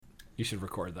You should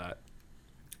record that.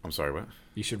 I'm sorry, what?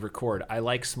 You should record. I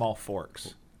like small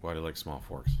forks. Why do you like small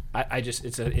forks? I just,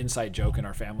 it's an inside joke in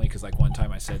our family because like one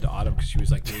time I said to Autumn, because she was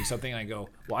like doing something, and I go,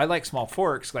 well, I like small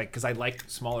forks, like, because I like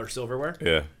smaller silverware.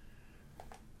 Yeah.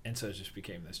 And so it just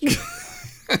became this joke.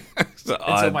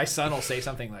 So my son will say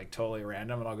something like totally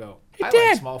random, and I'll go, I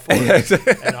like small forks.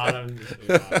 And Autumn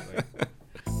just like,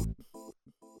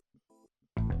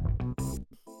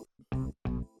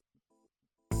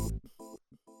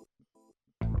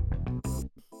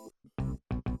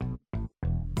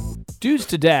 Dudes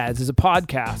to Dads is a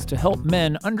podcast to help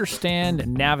men understand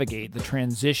and navigate the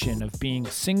transition of being a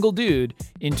single dude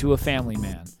into a family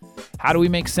man. How do we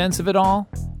make sense of it all?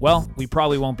 Well, we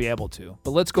probably won't be able to, but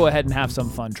let's go ahead and have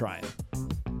some fun trying.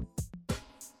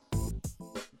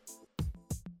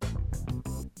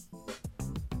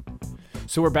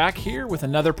 So we're back here with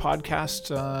another podcast.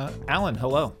 Alan,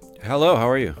 hello. Hello, how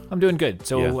are you? I'm doing good.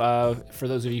 So for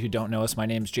those of you who don't know us, my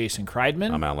name's Jason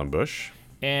Kreidman. I'm Alan Bush.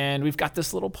 And we've got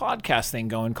this little podcast thing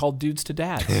going called Dudes to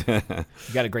Dads.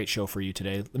 We've got a great show for you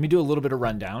today. Let me do a little bit of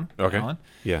rundown, Okay. Alan.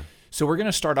 Yeah. So we're going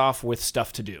to start off with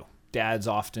stuff to do. Dads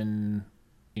often,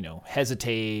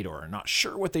 hesitate or are not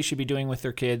sure what they should be doing with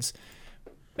their kids.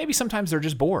 Maybe sometimes they're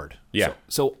just bored. Yeah.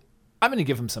 So I'm going to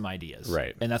give them some ideas.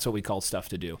 Right. And that's what we call stuff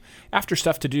to do. After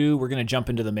stuff to do, we're going to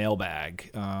jump into the mailbag.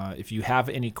 If you have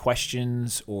any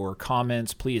questions or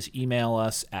comments, please email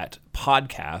us at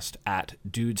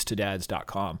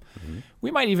podcast@dudestodads.com. Mm-hmm. We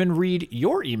might even read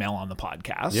your email on the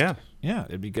podcast. Yeah. Yeah,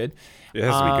 it'd be good. It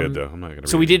has to be good, though. I'm not going to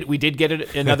So we did get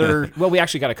another, well, we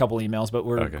actually got a couple emails, but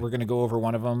we're Okay. going to go over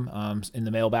one of them in the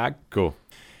mailbag. Cool.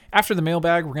 After the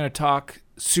mailbag, we're going to talk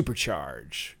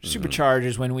Supercharge. Mm-hmm. Supercharge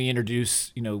is when we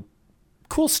introduce,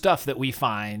 cool stuff that we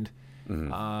find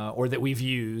or that we've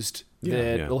used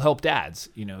that will help dads.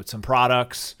 Some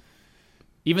products,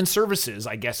 even services,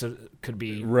 I guess it could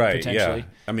be potentially. Yeah.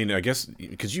 I mean, I guess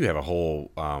because you have a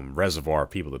whole reservoir of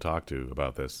people to talk to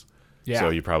about this. Yeah. So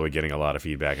you're probably getting a lot of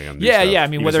feedback on new yeah, stuff, yeah. I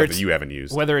mean, even whether stuff it's that you haven't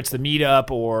used, whether it's the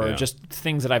meetup or just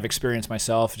things that I've experienced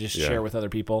myself, just share with other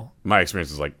people. My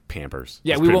experience is like Pampers.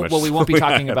 Yeah, That's we pretty won't. much Well, we won't be what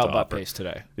I talking have to about butt offer. paste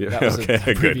today. Yeah, That was okay,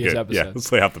 a previous good. episode. Yeah,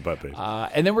 let's lay off the butt paste.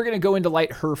 And then we're going to go into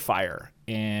Light Her Fire,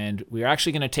 and we're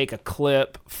actually going to take a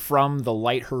clip from the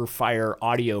Light Her Fire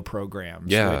audio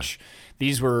programs. Yeah. Which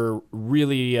these were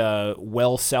really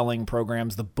well-selling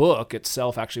programs. The book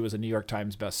itself actually was a New York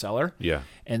Times bestseller. Yeah.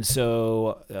 And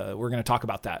so we're going to talk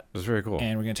about that. That's very cool.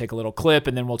 And we're going to take a little clip,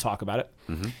 and then we'll talk about it.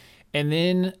 Mm-hmm. And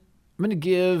then I'm going to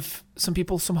give some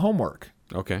people some homework.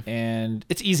 Okay. And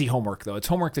it's easy homework, though. It's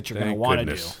homework that you're going to want to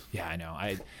do. Yeah, I know.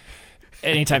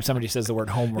 Anytime somebody says the word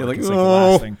homework, it's like the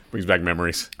last thing. Brings back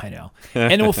memories. I know. And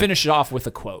then we'll finish it off with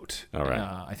a quote. All right.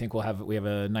 I think we have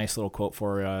a nice little quote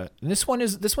for and this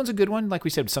one's a good one. Like we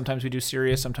said, sometimes we do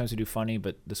serious, sometimes we do funny,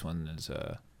 but this one's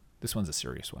a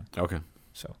serious one. Okay.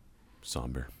 So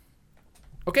Somber.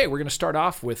 okay, we're going to start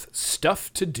off with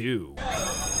stuff to do.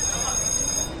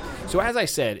 So as I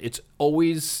said, it's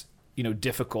always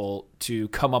difficult to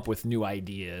come up with new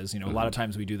ideas. A lot of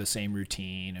times we do the same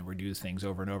routine and we do things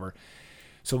over and over.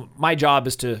 So my job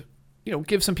is to,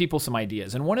 give some people some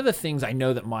ideas. And one of the things I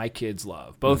know that my kids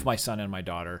love, both my son and my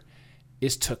daughter,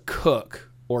 is to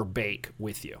cook or bake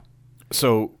with you.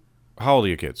 So, how old are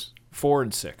your kids? 4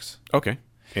 and 6. Okay.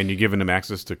 And you giving them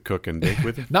access to cook and bake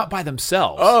with you? Not by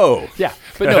themselves. Oh. Yeah.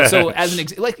 But no, so as an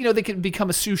they can become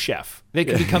a sous chef. They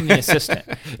can become the assistant.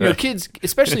 Kids,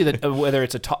 especially whether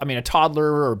it's a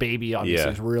toddler or a baby,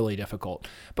 obviously is really difficult.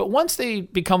 But once they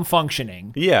become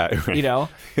functioning, Yeah. Right.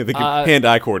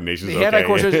 Hand-eye coordination is okay. hand-eye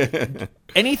coordination,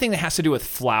 anything that has to do with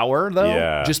flour,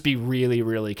 though, just be really,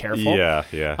 really careful. Yeah,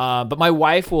 yeah. But my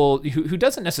wife who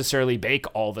doesn't necessarily bake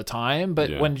all the time,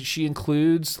 but when she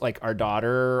includes like our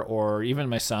daughter or even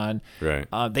my son, right.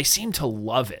 They seem to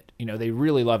love it. They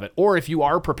really love it. Or if you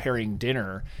are preparing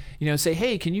dinner, say,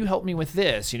 hey, can you help me with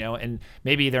this? And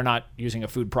maybe they're not using a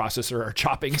food processor or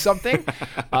chopping something.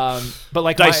 But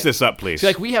like dice this up, please. So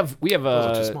like we have Those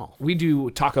are too small. we do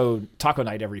taco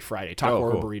night every Friday,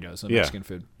 or cool. burritos, Mexican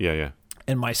food. Yeah, yeah.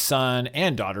 And my son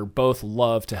and daughter both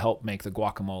love to help make the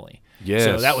guacamole. Yes.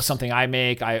 So that was something I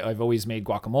make. I've always made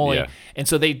guacamole. Yeah. And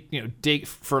so they, dig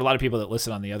for a lot of people that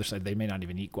listen on the other side, they may not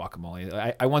even eat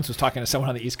guacamole. I once was talking to someone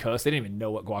on the East Coast. They didn't even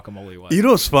know what guacamole was. You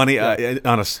know what's funny?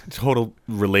 On a total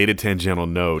related tangential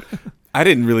note, I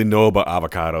didn't really know about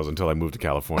avocados until I moved to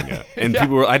California. And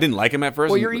I didn't like them at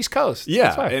first. Well, you're East Coast.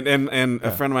 Yeah. And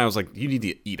a friend of mine was like, you need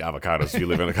to eat avocados if you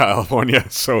live in California.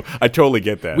 So I totally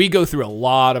get that. We go through a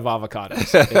lot of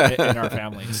avocados in our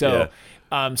family. So,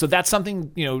 so that's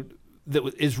something,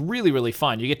 that is really, really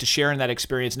fun. You get to share in that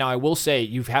experience. Now, I will say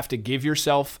you have to give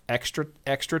yourself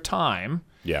extra time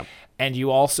Yeah. And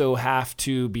you also have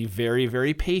to be very,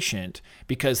 very patient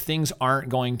because things aren't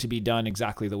going to be done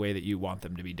exactly the way that you want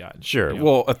them to be done. Sure. You know?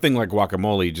 Well, a thing like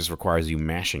guacamole just requires you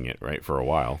mashing it, right, for a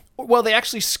while. Well, they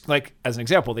actually, like, as an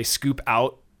example, they scoop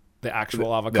out the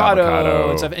actual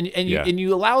avocado and stuff, and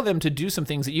you allow them to do some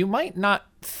things that you might not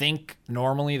think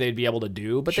normally they'd be able to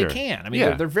do, but Sure. they can. I mean,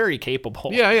 Yeah. they're very capable.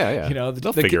 Yeah. You know,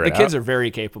 They'll figure the it kids out. are very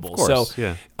capable. Of course,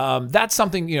 So yeah. that's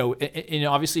something, you know,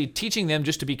 obviously teaching them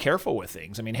just to be careful with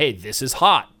things. I mean, hey, this is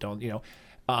hot. Don't, you know.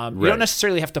 You Right. don't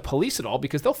necessarily have to police it all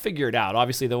because they'll figure it out.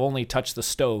 Obviously, they'll only touch the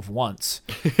stove once.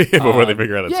 Before they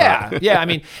figure out it's hot. Yeah. I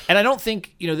mean, and I don't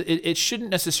think, you know, it shouldn't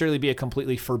necessarily be a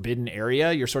completely forbidden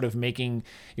area. You're sort of making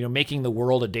the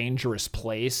world a dangerous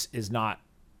place is not,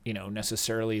 you know,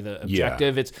 necessarily the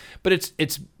objective. It's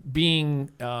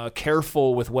being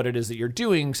careful with what it is that you're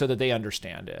doing so that they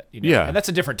understand it. You know? Yeah. And that's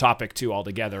a different topic too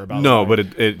altogether. About No, but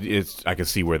it's. I can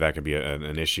see where that could be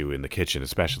an issue in the kitchen,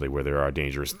 especially where there are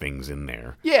dangerous things in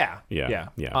there. Yeah.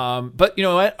 But you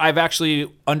know what? I've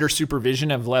actually, under supervision,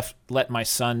 have let my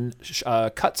son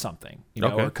cut something, you know,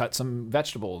 Okay. or cut some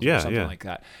vegetables Yeah, or something yeah. like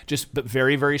that. But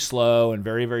very, very slow and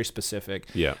very, very specific.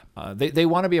 Yeah. They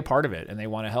want to be a part of it and they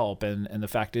want to help. And the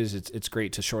fact is, it's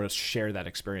great to sort of share that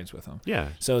experience with them. Yeah.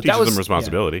 So Teaches that was them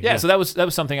responsibility. Yeah. So that was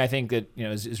something I think that, you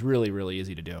know, is really, really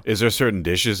easy to do. Is there certain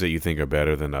dishes that you think are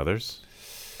better than others?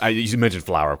 You mentioned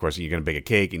flour, of course. You're going to bake a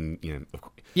cake, and you know.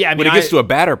 Yeah, I mean, when it gets to a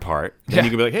batter part, then you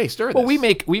can be like, "Hey, stir this." Well, we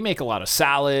make a lot of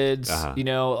salads. Uh-huh. You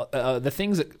know, the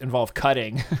things that involve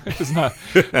cutting is not.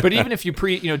 But even if you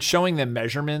showing them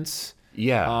measurements.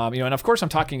 Yeah. You know, and of course I'm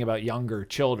talking about younger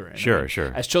children. Sure, I mean,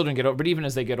 sure. As children get older, but even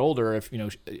as they get older, if you know,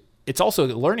 it's also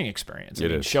a learning experience. I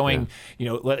It mean, is, showing, yeah. you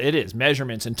know, it is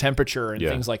measurements and temperature and Yeah.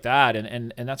 things like that,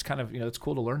 and that's kind of, you know, it's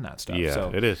cool to learn that stuff. Yeah,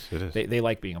 so it is. They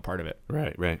like being a part of it.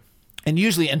 Right. And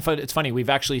usually, it's funny, we've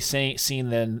actually seen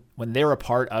then when they're a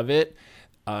part of it,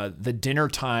 the dinner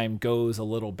time goes a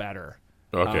little better.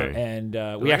 Okay. And we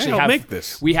Like, actually "Hey, I'll have make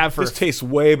this. We have for This tastes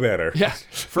way better. yeah,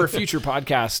 for a future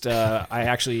podcast,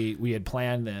 we had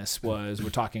planned this we're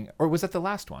talking, or was that the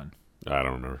last one? I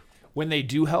don't remember. When they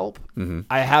do help, Mm-hmm.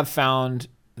 I have found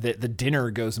that the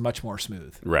dinner goes much more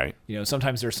smooth. Right. You know,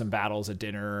 sometimes there's some battles at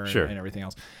dinner Sure. and everything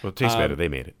else. Well, it tastes better. They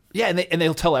made it. Yeah, and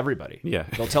they'll tell everybody. Yeah.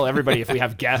 They'll tell everybody if we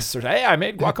have guests or hey, I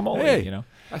made guacamole. Hey, you know,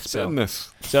 I spilled this.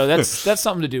 so that's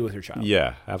something to do with your child.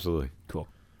 Yeah, absolutely. Cool.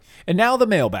 And now the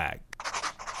mailbag.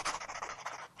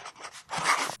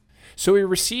 So we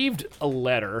received a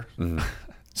letter.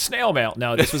 Snail mail.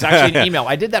 No, this was actually an email.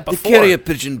 I did that before. Carrier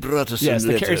pigeon brought us Yes, a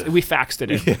the letter. carrier. We faxed it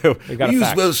in. We got a Use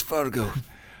fax. Wells Fargo.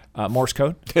 Morse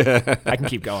code. I can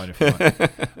keep going if you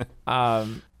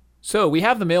want. So we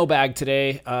have the mailbag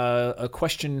today. A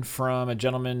question from a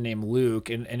gentleman named Luke.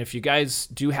 And if you guys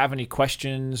do have any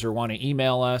questions or want to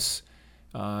email us,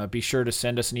 be sure to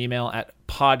send us an email at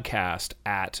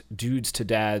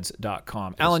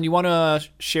podcast@dudestodads.com. Alan, you want to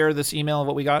share this email of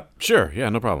what we got? Sure. Yeah,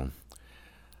 no problem.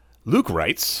 Luke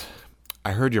writes,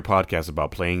 I heard your podcast about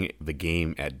playing the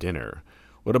game at dinner.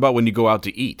 What about when you go out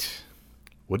to eat?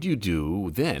 What do you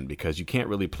do then? Because you can't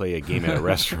really play a game at a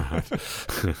restaurant.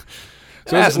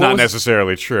 That's not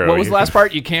necessarily true. What was the last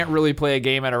part? You can't really play a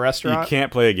game at a restaurant? You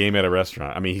can't play a game at a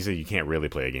restaurant. I mean, he said you can't really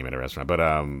play a game at a restaurant. But,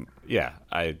 yeah,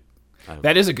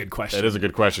 That is a good question. that is a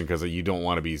good question because you don't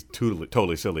want to be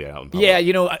totally silly out in public. Yeah,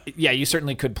 you know, you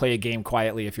certainly could play a game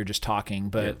quietly if you're just talking.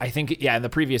 But I think, in the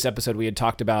previous episode, we had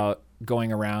talked about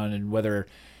going around and whether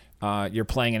you're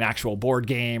playing an actual board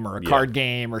game or a card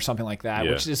game or something like that,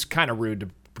 Yeah. which is kind of rude to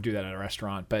do that at a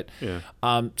restaurant. But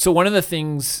so one of the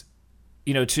things,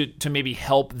 you know, to maybe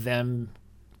help them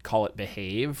call it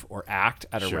behave or act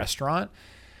at a restaurant,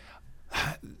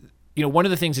 you know, one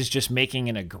of the things is just making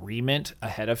an agreement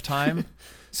ahead of time.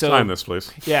 So Sign this,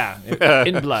 please. yeah,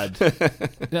 in blood.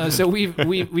 No, so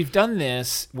we've done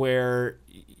this where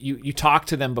you talk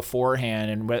to them beforehand,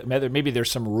 and whether maybe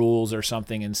there's some rules or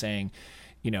something, and saying,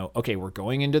 you know, okay, we're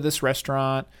going into this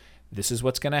restaurant. This is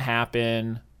what's going to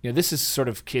happen. You know, this is sort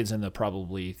of kids in the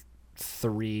probably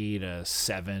 3 to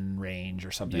 7 range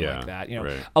or something like that. You know,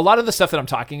 right. a lot of the stuff that I'm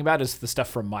talking about is the stuff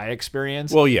from my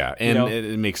experience. Well, yeah, and You know?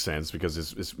 it makes sense because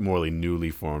it's morally newly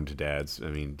formed dads. I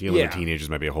mean, dealing with teenagers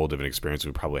might be a whole different experience.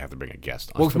 We probably have to bring a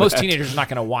guest on. Well, for most that. teenagers are not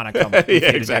going to want to come with you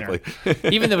to exactly. dinner.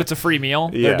 Even though it's a free meal,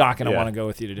 Yeah, they're not going to yeah. want to go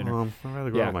with you to dinner. I'd rather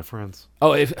go out with my friends.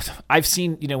 Oh, I've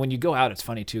seen, you know, when you go out, it's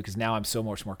funny too, because now I'm so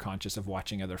much more conscious of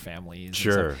watching other families. And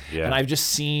Sure, stuff. yeah. And I've just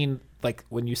seen, like,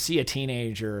 when you see a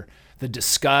teenager, the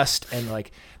disgust and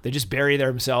like they just bury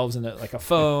themselves in like a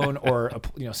phone or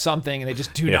something, and they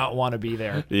just do not want to be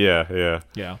there. Yeah.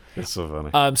 Yeah. It's so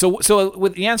funny. So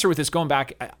with the answer with this, going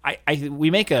back, we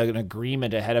make an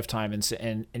agreement ahead of time,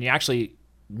 and you actually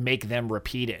make them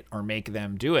repeat it or make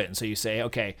them do it. And so you say,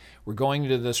 okay, we're going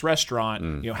to this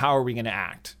restaurant, how are we going to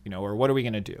act, or what are we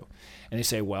going to do? And they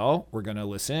say, well, we're going to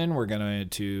listen. We're going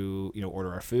to,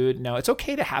 order our food. Now, it's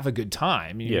okay to have a good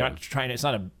time. You're not trying to, it's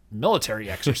not a military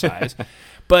exercise,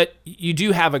 but you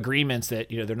do have agreements that,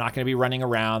 they're not going to be running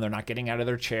around. They're not getting out of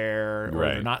their chair, or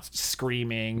they're not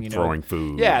screaming, throwing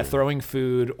food. Yeah, throwing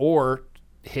food or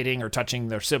hitting or touching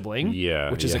their sibling,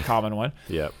 which is a common one.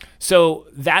 Yeah. So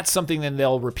that's something then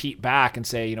they'll repeat back and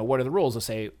say, what are the rules? They'll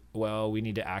say, well, we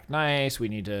need to act nice. We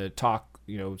need to talk,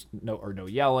 no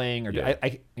yelling, or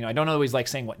I don't always like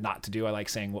saying what not to do. I like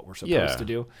saying what we're supposed to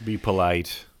do. Be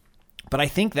polite. But I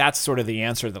think that's sort of the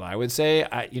answer that I would say,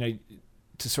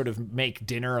 to sort of make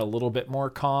dinner a little bit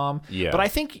more calm. Yeah. But I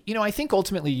think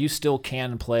ultimately you still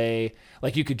can play,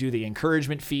 like you could do the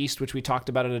encouragement feast, which we talked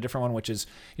about in a different one, which is,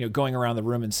 going around the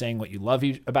room and saying what you love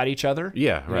about each other.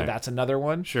 Yeah, right. That's another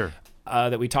one. Sure.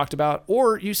 That we talked about,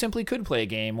 or you simply could play a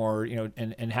game, or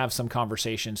and have some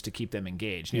conversations to keep them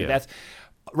engaged. That's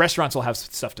restaurants will have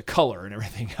stuff to color and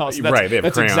everything else. That's, right, they have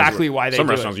that's crayons. exactly why they some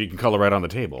do restaurants it. you can color right on the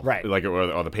table, right? Like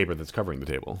or the paper that's covering the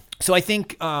table. So I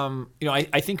think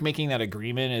I think making that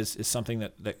agreement is something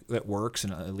that works,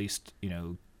 and at least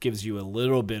gives you a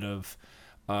little bit of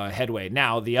headway.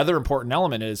 Now the other important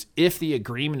element is if the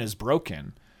agreement is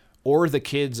broken, or the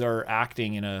kids are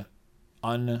acting in a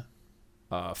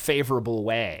favorable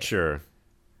way, sure,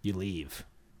 you leave,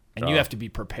 and you have to be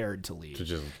prepared to leave.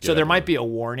 So there might be a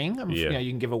warning. You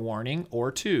can give a warning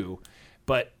or two,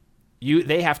 but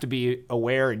they have to be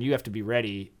aware, and you have to be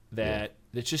ready that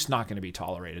it's just not going to be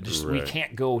tolerated. We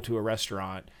can't go to a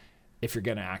restaurant if you're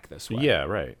going to act this way. Yeah,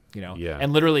 right.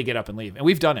 And literally get up and leave. And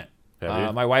we've done it. Have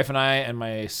you? My wife and I and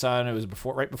my son. It was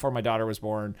right before my daughter was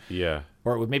born. Yeah.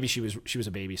 Or maybe she was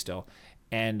a baby still.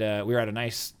 And we were at a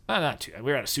nice, we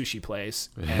were at a sushi place,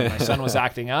 and my son was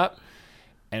acting up,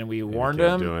 and we warned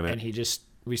him, and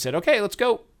we said, okay, let's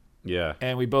go. Yeah.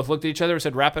 And we both looked at each other and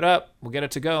said, wrap it up. We'll get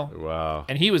it to go. Wow.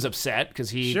 And he was upset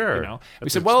because we said,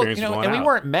 well, and we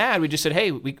weren't mad. We just said,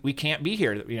 hey, we can't be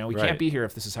here. We can't be here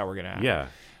if this is how we're going to act. Yeah.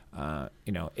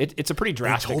 It's a pretty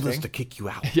drastic thing. They told us to kick you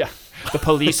out. Yeah. The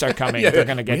police are coming. They're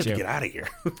going to get you. Get out of here.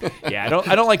 Yeah.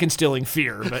 I don't like instilling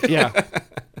fear, but yeah.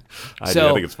 I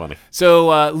think it's funny.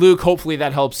 So, Luke, hopefully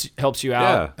that helps you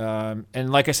out. Yeah. And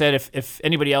like I said, if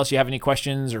anybody else, you have any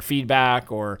questions or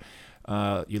feedback, or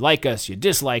you like us, you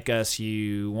dislike us,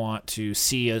 you want to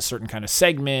see a certain kind of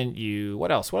segment,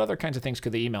 what else? What other kinds of things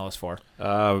could they email us for?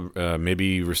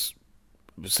 Maybe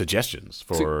suggestions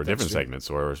for different segments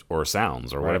or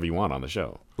sounds or whatever you want on the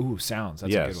show. Ooh, sounds.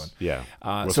 That's a good one. Yeah.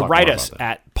 So write us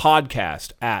at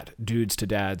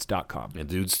podcast@dudestodads.com. And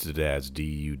Dudes to Dads,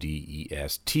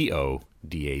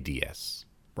 DUDESTODADS.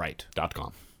 Right.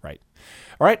 .com. Right.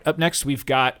 All right. Up next, we've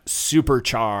got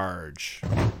Supercharge.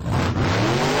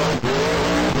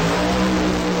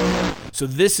 So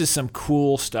this is some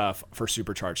cool stuff for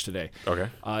Supercharge today. Okay.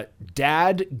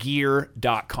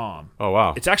 Dadgear.com. Oh,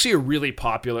 wow. It's actually a really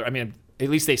popular, at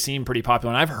least they seem pretty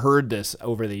popular, and I've heard this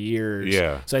over the years.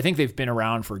 Yeah. So I think they've been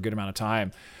around for a good amount of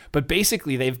time. But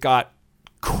basically, they've got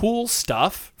cool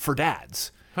stuff for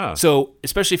dads. Huh. So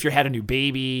especially if you had a new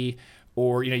baby,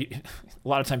 or, a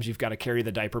lot of times you've got to carry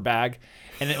the diaper bag.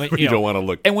 And then, you don't want to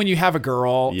look. And when you have a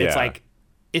girl, it's like,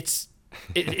 it's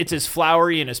as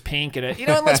flowery and as pink, and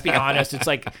and let's be honest, it's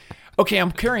like, okay,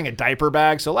 I'm carrying a diaper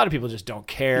bag, so a lot of people just don't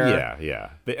care. Yeah.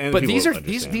 But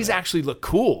these actually look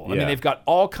cool. Yeah. They've got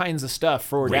all kinds of stuff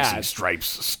for racing dads.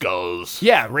 Stripes, skulls.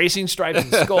 Yeah, racing stripes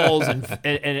and skulls,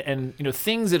 and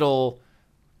things that'll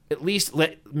at least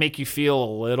make you feel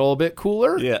a little bit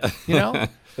cooler. Yeah.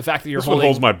 The fact that you're this one holding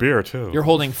holds my beer too. You're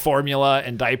holding formula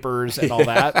and diapers and all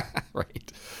that.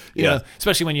 Right. You know,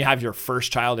 especially when you have your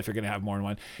first child, if you're going to have more than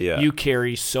one, you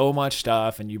carry so much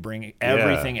stuff and you bring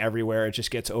everything everywhere. It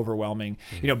just gets overwhelming.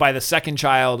 By the second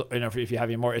child, if you have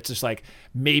more, it's just like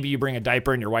maybe you bring a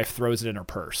diaper and your wife throws it in her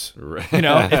purse. Right.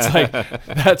 It's like,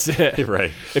 that's it.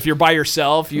 Right. If you're by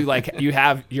yourself, you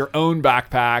have your own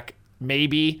backpack,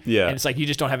 maybe. Yeah. And it's like, you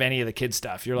just don't have any of the kids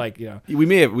stuff. You're like,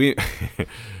 we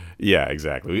yeah,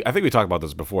 exactly. I think we talked about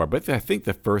this before, but I think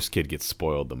the first kid gets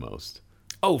spoiled the most.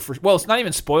 Oh, it's not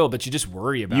even spoiled, but you just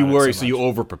worry about it. You worry, so you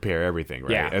over prepare everything,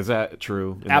 right? Yeah. Is that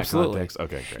true in Absolutely. that context?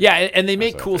 Okay, great. Yeah, and they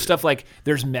make cool stuff like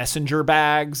there's messenger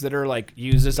bags that are like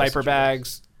used as diaper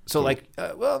bags. So like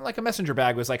a messenger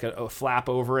bag was like a flap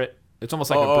over it. It's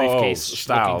almost like a briefcase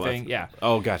style looking thing. Yeah.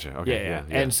 Oh, gotcha. Okay. Yeah.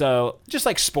 And so just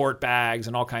like sport bags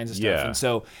and all kinds of stuff. Yeah. And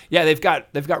so they've got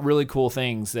really cool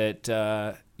things that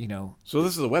So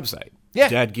this is a website. Yeah.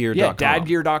 Dadgear.com. Yeah,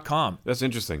 dadgear.com. That's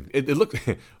interesting. It looked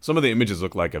some of the images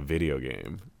look like a video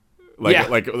game. Yeah.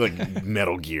 like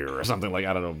Metal Gear or something, like,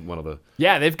 I don't know, one of the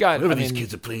Yeah, they've got. Whatever I these mean,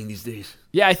 kids are playing these days.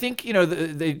 yeah, I think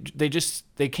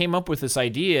they came up with this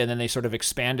idea and then they sort of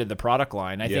expanded the product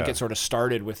line. I think Yeah. it sort of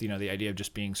started with the idea of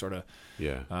just being sort of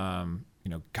yeah.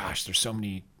 gosh, there's so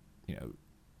many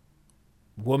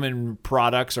woman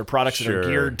products or products that are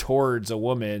Sure. geared towards a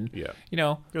woman.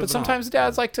 Yeah. But sometimes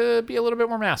dads like to be a little bit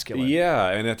more masculine. Yeah,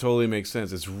 and that totally makes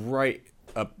sense. It's right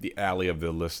up the alley of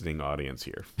the listening audience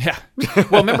here. Yeah.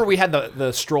 Well, remember we had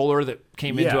the stroller that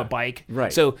came into Yeah, a bike,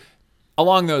 right. So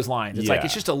along those lines, it's like Yeah.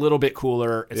 it's just a little bit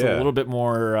cooler. It's a Yeah. little bit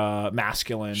more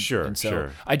masculine. Sure, And so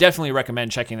sure. I definitely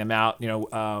recommend checking them out.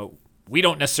 We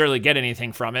don't necessarily get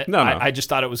anything from it. No. I just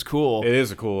thought it was cool. It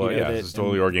is a cool, You know, it's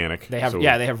totally organic. They have So-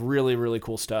 they have really really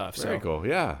cool stuff. Very So cool.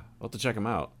 Yeah, I'll have to check them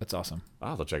out. that's awesome.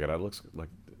 I'll have to check it out. It looks like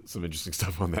some interesting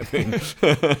stuff on that thing.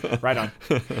 Right on.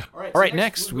 All right,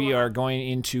 next we are going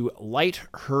into Light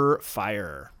Her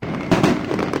Fire.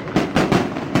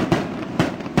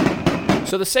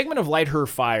 So the segment of Light Her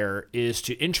Fire is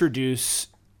to introduce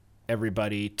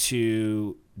everybody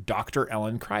to Dr.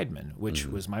 Ellen Kreidman, which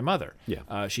was my mother.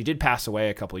 Yeah. She did pass away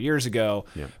a couple of years ago,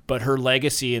 but her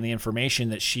legacy and the information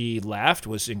that she left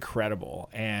was incredible.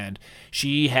 And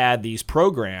she had these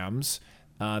programs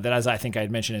that, as I think I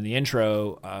had mentioned in the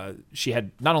intro, she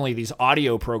had not only these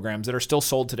audio programs that are still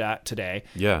sold today,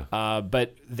 Yeah.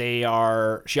 but she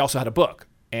also had a book.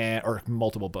 Or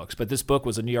multiple books, but this book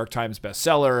was a New York Times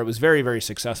bestseller. It was very, very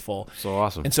successful. So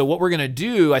awesome. And so what we're going to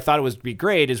do, I thought it would be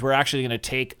great, is we're actually going to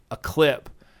take a clip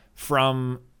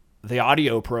from the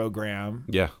audio program,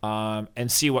 Yeah.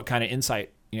 and see what kind of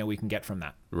insight we can get from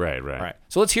that. Right. All right,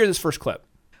 so let's hear this first clip.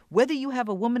 Whether you have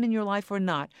a woman in your life or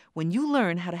not, when you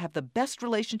learn how to have the best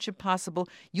relationship possible,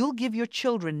 you'll give your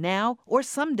children now or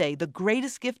someday the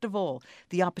greatest gift of all,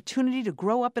 the opportunity to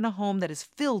grow up in a home that is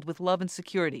filled with love and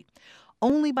security.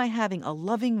 Only by having a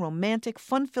loving, romantic,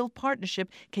 fun-filled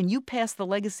partnership can you pass the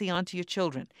legacy on to your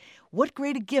children. What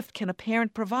greater gift can a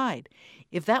parent provide?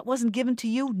 If that wasn't given to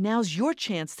you, now's your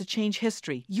chance to change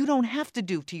history. You don't have to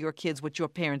do to your kids what your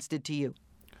parents did to you.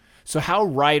 So how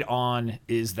right on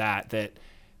is that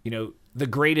the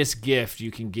greatest gift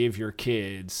you can give your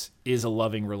kids is a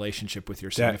loving relationship with your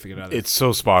significant other? It's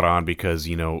so spot on because,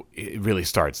 it really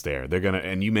starts there. They're going to,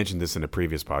 and you mentioned this in a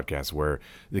previous podcast where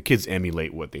the kids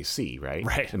emulate what they see, right?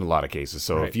 Right. In a lot of cases.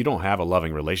 So Right. if you don't have a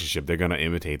loving relationship, they're going to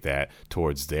imitate that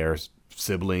towards their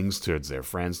siblings, towards their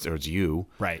friends, towards you.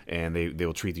 Right. And they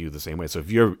will treat you the same way. So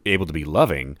if you're able to be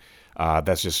loving,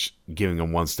 that's just giving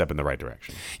them one step in the right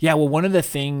direction. Yeah, well, one of the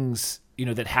things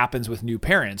that happens with new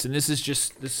parents, and this is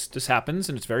just this happens,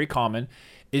 and it's very common,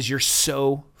 is you're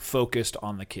so focused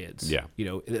on the kids. Yeah.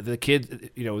 The kid,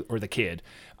 or the kid,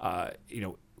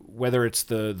 whether it's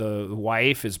the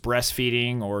wife is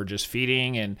breastfeeding or just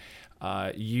feeding, and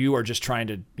you are just trying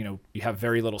to, you have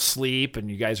very little sleep, and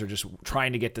you guys are just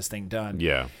trying to get this thing done.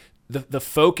 Yeah. The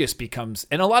focus becomes,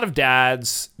 and a lot of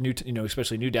dads,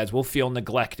 especially new dads, will feel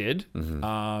neglected,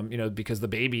 because the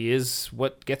baby is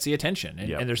what gets the attention,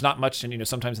 and there's not much,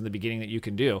 sometimes in the beginning that you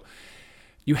can do.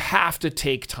 You have to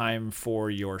take time for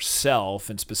yourself,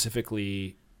 and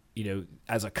specifically,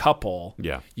 as a couple,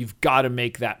 you've got to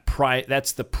make that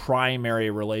that's the primary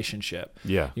relationship.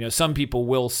 Yeah. Some people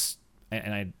will,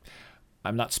 and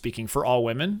I'm not speaking for all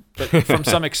women, but from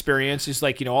some experience, it's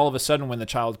like, all of a sudden when the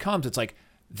child comes, it's like,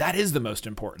 that is the most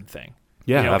important thing.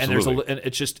 Yeah, And absolutely. and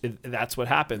it's just, that's what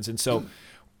happens. And so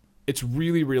it's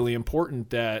really, really important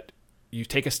that you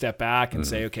take a step back and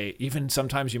say, okay, even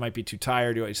sometimes you might be too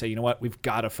tired. You say, you know what, we've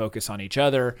got to focus on each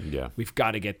other. Yeah. We've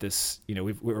got to get this,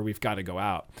 we've got to go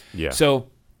out. Yeah. So,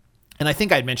 and I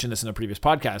think I'd mentioned this in a previous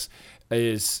podcast,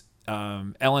 is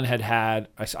Ellen had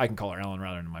I can call her Ellen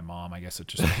rather than my mom. I guess it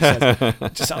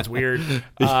just sounds weird.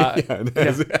 I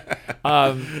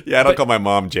don't call my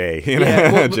mom Jay.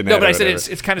 No, Jeanette but I or said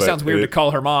whatever. it kind of sounds weird to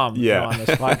call her mom Yeah. on this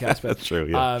podcast. But, That's true,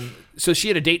 yeah. So she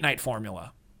had a date night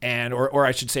formula, or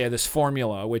I should say this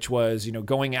formula, which was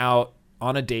going out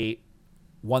on a date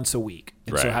once a week,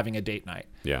 and so Right. having a date night.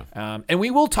 Yeah. And we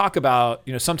will talk about,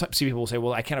 sometimes people will say,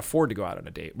 well, I can't afford to go out on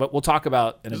a date, but we'll talk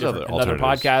about in There's another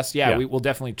alternatives. podcast. Yeah, Yeah. we will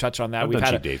definitely touch on that. I've We've done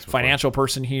had cheap a dates before. financial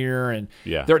person here, and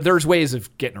Yeah. there's ways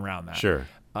of getting around that. Sure.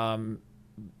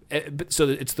 So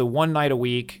it's the one night a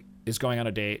week is going on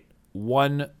a date,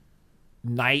 one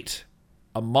night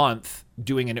a month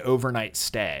doing an overnight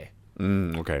stay.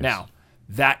 Okay. Now,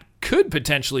 that could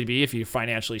potentially be, if you're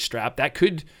financially strapped,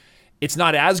 it's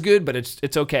not as good, but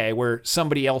it's okay, where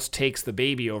somebody else takes the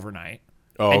baby overnight.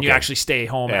 Oh, and you okay. actually stay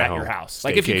home at your house.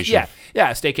 Like if you, Staycation.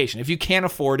 staycation. If you can't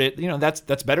afford it,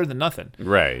 that's better than nothing.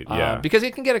 Right. Yeah. Because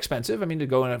it can get expensive. I mean, to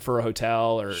go in for a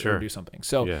hotel or do something.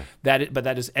 So Yeah.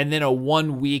 that is, and then a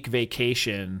 1 week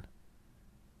vacation.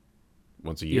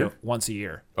 Once a year. Once a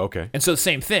year. Okay. And so the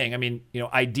same thing. I mean,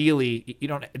 ideally,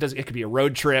 it could be a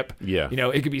road trip. Yeah.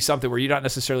 It could be something where you're not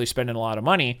necessarily spending a lot of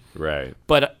money, Right.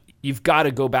 but you've got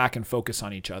to go back and focus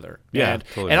on each other. Yeah, And,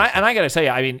 totally and makes I got to tell you,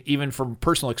 I mean, even from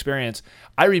personal experience,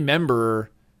 I remember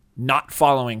not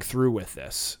following through with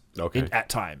this Okay. at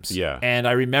times. Yeah. And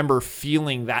I remember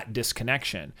feeling that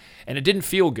disconnection, and it didn't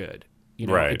feel good.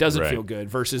 Right, It doesn't right. feel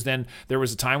good. Versus then there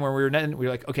was a time where we were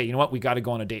like, okay, you know what? We got to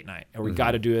go on a date night, or we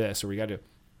got to do this, or we got to.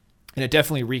 And it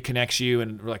definitely reconnects you,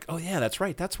 and we're like, oh yeah, that's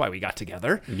right. That's why we got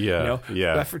together. Yeah,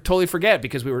 yeah. I totally forget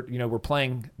because we were, we're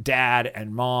playing dad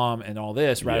and mom and all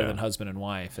this rather Yeah. than husband and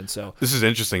wife. And so, This is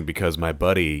interesting because my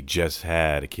buddy just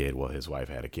had a kid. Well, his wife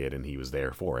had a kid, and he was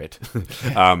there for it.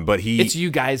 But he, it's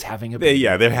you guys having a baby.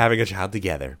 yeah, they're having a child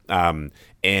together.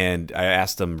 And I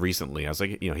asked him recently. I was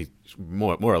like, he's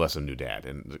more or less a new dad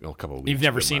in a couple of weeks. You've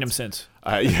never good seen months. him since.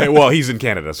 Yeah, well, he's in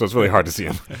Canada, so it's really hard to see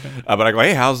him. But I go,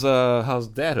 hey, how's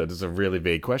dadhood? It's a really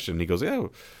vague question. And he goes,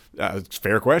 it's a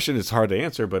fair question. It's hard to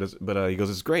answer, but he goes,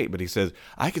 it's great. But he says,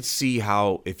 I could see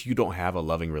how if you don't have a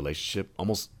loving relationship,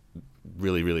 almost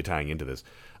really, really tying into this,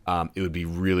 it would be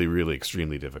really, really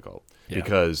extremely difficult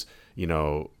because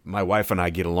my wife and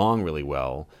I get along really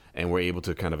well, and we're able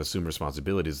to kind of assume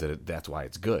responsibilities. That's why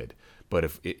it's good. But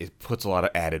if it puts a lot of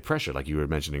added pressure, like you were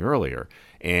mentioning earlier,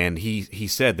 and he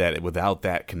said that without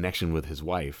that connection with his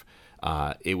wife,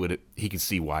 he could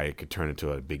see why it could turn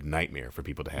into a big nightmare for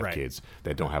people to have Right. kids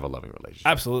that don't have a loving relationship.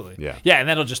 Absolutely. Yeah. Yeah. And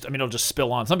it'll just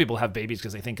spill on. Some people have babies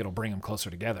because they think it'll bring them closer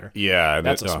together. Yeah,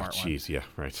 That's a smart one. Jeez, yeah,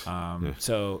 right.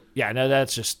 So yeah, no,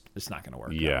 that's just, it's not going to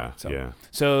work. Yeah, So, yeah.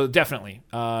 So definitely.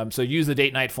 So use the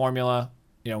date night formula.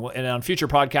 And on future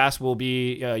podcasts, we'll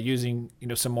be using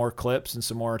some more clips and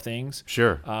some more things.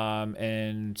 Sure.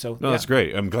 And so No, that's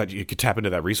great. I'm glad you could tap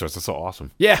into that resource. That's so awesome.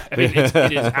 Yeah, I mean, it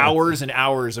is hours and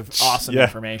hours of awesome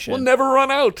information. We'll never run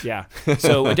out. Yeah.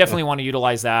 So we definitely want to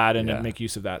utilize that and Yeah. make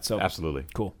use of that. So Absolutely.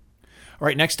 cool. All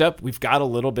right, next up, we've got a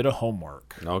little bit of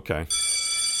homework. Okay.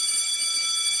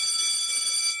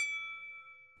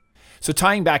 So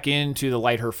tying back into the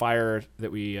Light Her Fire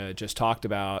that we just talked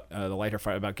about, the Light Her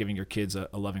Fire about giving your kids a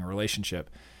loving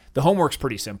relationship, the homework's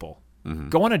pretty simple. Mm-hmm.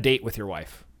 Go on a date with your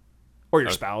wife or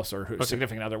your spouse or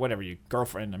significant other, whatever, you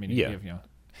girlfriend. I mean, Yeah.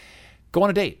 go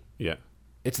on a date. Yeah.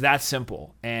 It's that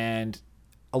simple. And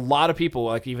a lot of people,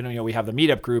 like even, we have the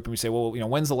meetup group and we say, well,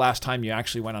 when's the last time you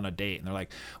actually went on a date? And they're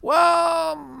like,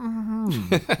 well,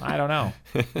 I don't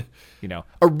know.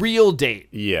 A real date.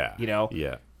 Yeah.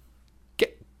 Yeah.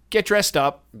 Get dressed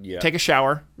up, Yeah. take a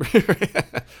shower,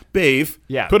 Bathe.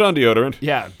 Yeah. Put on deodorant.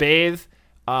 bathe,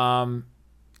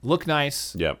 look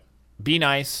nice, Yep. be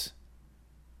nice,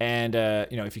 and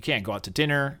if you can't, go out to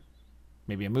dinner,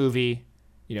 maybe a movie.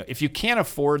 If you can't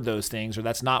afford those things or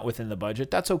that's not within the budget,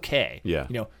 that's okay. Yeah.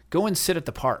 Go and sit at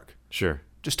the park, Sure.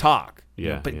 just talk.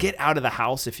 Yeah, but yeah. get out of the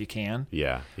house if you can.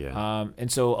 Yeah. Yeah.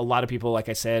 And so a lot of people, like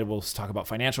I said, will talk about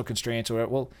financial constraints or,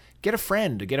 well, get a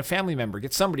friend, get a family member,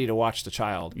 get somebody to watch the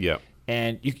child. Yeah.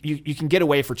 And you can get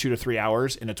away for 2 to 3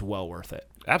 hours and it's well worth it.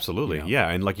 Absolutely. Yeah.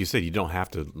 And like you said, you don't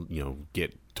have to,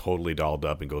 get totally dolled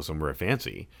up and go somewhere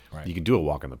fancy. Right. You can do a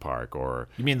walk in the park or.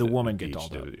 You mean the woman get beach.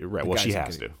 dolled up? Right. The Well, she guy's not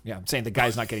has getting- to. Yeah, I'm saying the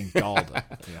guy's not getting dolled up.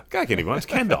 Yeah. Guy can't even. It's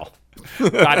Ken doll.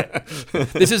 Got it.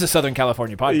 This is a Southern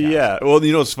California podcast. Yeah. Well,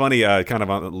 it's funny. Kind of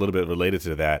a little bit related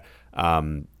to that.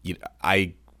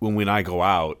 When I go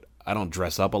out, I don't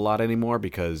dress up a lot anymore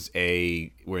because we're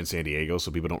in San Diego,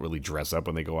 so people don't really dress up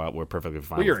when they go out. We're perfectly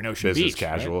fine. Well, you're with in Ocean business Beach,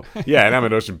 casual. Yeah, and I'm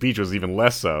in Ocean Beach, was even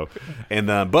less so. And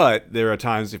but there are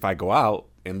times if I go out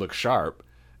and look sharp,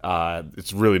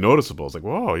 it's really noticeable. It's like,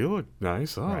 whoa, you look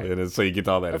nice. Oh. Right. And so you get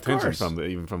all that Of attention course.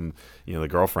 even from the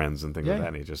girlfriends and things Yeah. of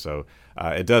that nature. So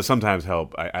it does sometimes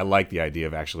help. I like the idea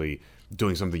of actually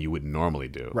doing something you wouldn't normally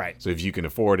do. Right. So if you can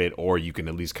afford it, or you can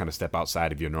at least kind of step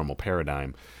outside of your normal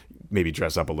paradigm, maybe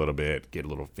dress up a little bit, get a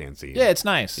little fancy. Yeah, it's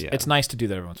nice. Yeah. It's nice to do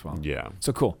that every once in a while. Yeah.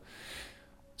 So cool.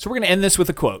 So we're going to end this with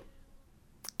a quote.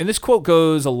 And this quote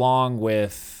goes along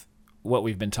with what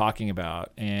we've been talking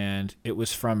about. And it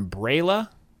was from Brela.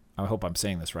 I hope I'm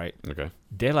saying this right. Okay.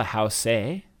 De La House.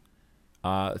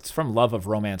 It's from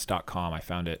loveofromance.com. I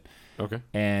found it. Okay.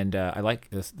 And I like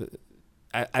this.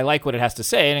 I like what it has to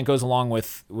say, and it goes along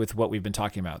with what we've been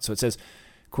talking about. So it says,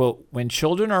 quote, when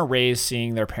children are raised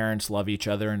seeing their parents love each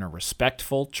other in a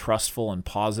respectful, trustful, and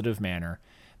positive manner,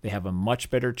 they have a much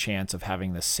better chance of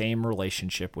having the same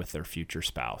relationship with their future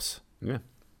spouse. Yeah. So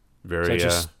Very.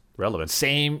 just relevant.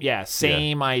 Same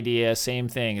idea, same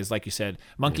thing. Is like you said,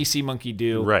 monkey see, monkey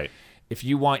do. Right. If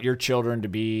you want your children to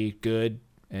be good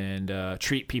and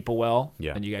treat people well,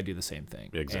 then you got to do the same thing.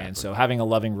 Exactly. And so having a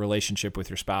loving relationship with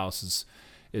your spouse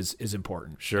is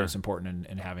important. Sure. It's important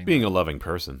in having Being that. a loving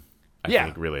person, I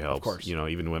think really helps. Of course. You know,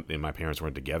 even when my parents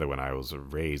weren't together when I was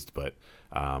raised, but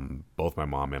both my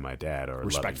mom and my dad are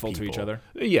Respectful loving to each people. other?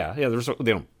 Yeah.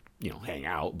 They don't, hang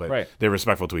out, but Right. they're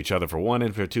respectful to each other for one,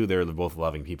 and for two, they're both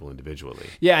loving people individually.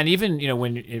 Yeah, and even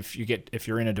if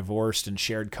you're in a divorced and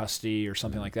shared custody or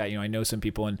something like that, I know some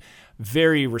people and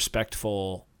very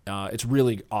respectful. It's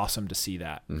really awesome to see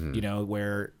that,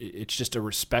 where it's just a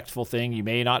respectful thing.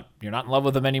 You're not in love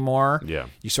with them anymore. Yeah.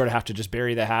 You sort of have to just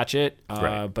bury the hatchet.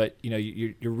 Right. But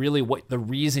you're really the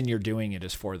reason you're doing it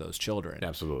is for those children.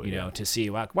 Absolutely. To see,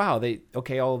 wow,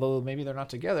 although maybe they're not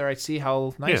together, I see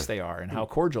how nice they are and how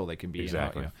cordial they can be.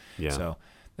 Exactly. Yeah. So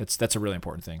that's a really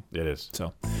important thing. It is.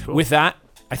 So Cool. with that,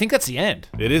 I think that's the end.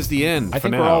 It is the end. I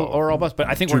think for we're now. all bust, but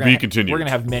I think To we're be continued. going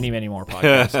to have many, many more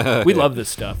podcasts. We love this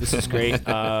stuff. This is great.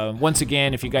 Once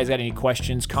again, if you guys got any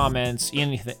questions, comments,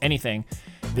 anything,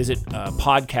 visit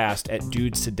podcast at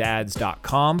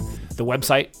dudestodads.com. The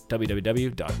website,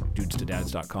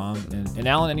 www.dudestodads.com. And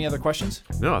Alan, any other questions?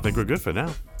 No, I think we're good for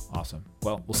now. Awesome.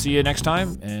 Well, we'll see you next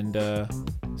time, and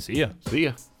see ya. See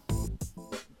ya.